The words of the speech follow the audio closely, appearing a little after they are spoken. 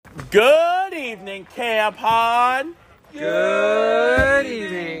Good evening, Camp Han. Good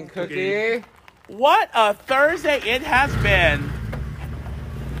evening, Cookie. What a Thursday it has been.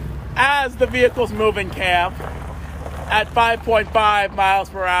 As the vehicles move in camp at 5.5 miles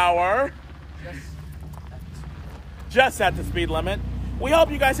per hour. Just at the speed limit. We hope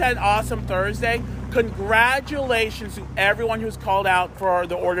you guys had an awesome Thursday. Congratulations to everyone who's called out for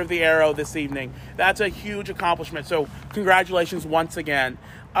the Order of the Arrow this evening. That's a huge accomplishment. So congratulations once again.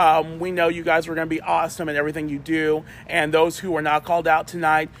 We know you guys are going to be awesome in everything you do. And those who are not called out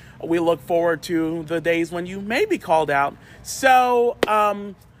tonight, we look forward to the days when you may be called out. So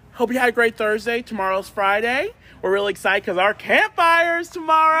hope you had a great Thursday. Tomorrow's Friday. We're really excited because our campfire's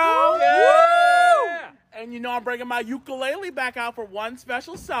tomorrow. Yeah! And you know I'm bringing my ukulele back out for one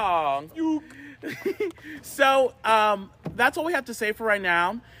special song. So that's all we have to say for right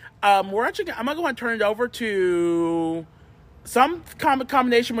now. I'm going to go ahead and turn it over to some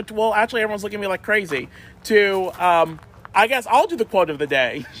combination with, well, actually everyone's looking at me like crazy, to, I guess I'll do the quote of the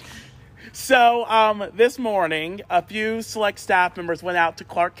day. So this morning, a few select staff members went out to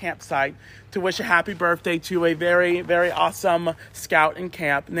Clark Campsite to wish a happy birthday to a very, very awesome scout in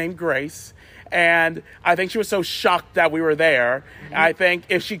camp named Grace. And I think she was so shocked that we were there. Mm-hmm. I think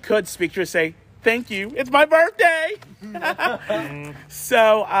if she could speak, she would say, "Thank you. It's my birthday."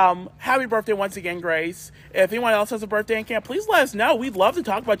 So, happy birthday once again, Grace. If anyone else has a birthday in camp, please let us know. We'd love to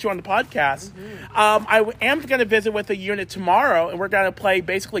talk about you on the podcast. Mm-hmm. I am going to visit with a unit tomorrow, and we're going to play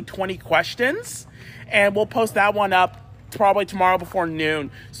basically 20 questions. And we'll post that one up probably tomorrow before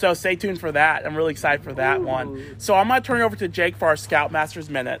noon. So stay tuned for that. I'm really excited for that one. So I'm going to turn it over to Jake for our Scoutmaster's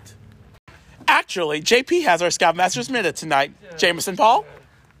Minute. Actually, JP has our Scoutmaster's Minute tonight. Jameson Paul?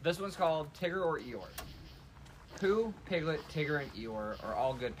 This one's called Tigger or Eeyore. Pooh, Piglet, Tigger, and Eeyore are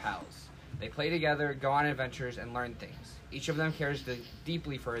all good pals. They play together, go on adventures, and learn things. Each of them cares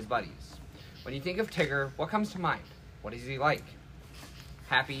deeply for his buddies. When you think of Tigger, what comes to mind? What is he like?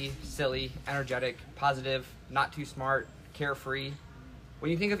 Happy, silly, energetic, positive, not too smart, carefree.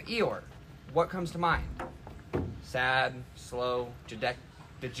 When you think of Eeyore, what comes to mind? Sad, slow,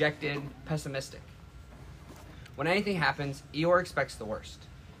 dejected, pessimistic. When anything happens, Eeyore expects the worst.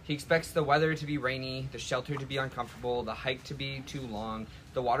 He expects the weather to be rainy, the shelter to be uncomfortable, the hike to be too long,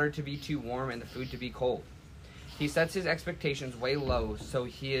 the water to be too warm, and the food to be cold. He sets his expectations way low, so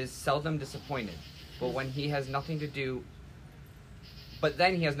he is seldom disappointed. But then he has nothing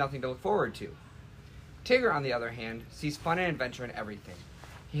to look forward to. Tigger, on the other hand, sees fun and adventure in everything.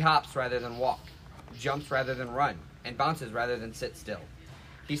 He hops rather than walk, jumps rather than run, and bounces rather than sit still.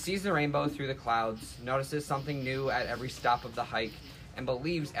 He sees the rainbow through the clouds, notices something new at every stop of the hike, and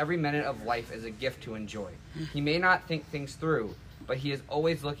believes every minute of life is a gift to enjoy. He may not think things through, but he is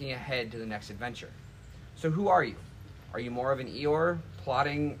always looking ahead to the next adventure. So who are you? Are you more of an Eeyore,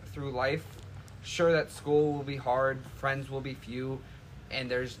 plodding through life, sure that school will be hard, friends will be few, and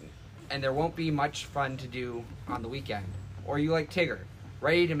there won't be much fun to do on the weekend? Or are you like Tigger,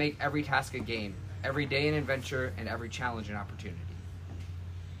 ready to make every task a game, every day an adventure, and every challenge an opportunity?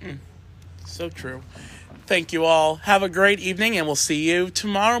 So true. Thank you all. Have a great evening, and we'll see you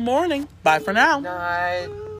tomorrow morning. Bye for now. Night.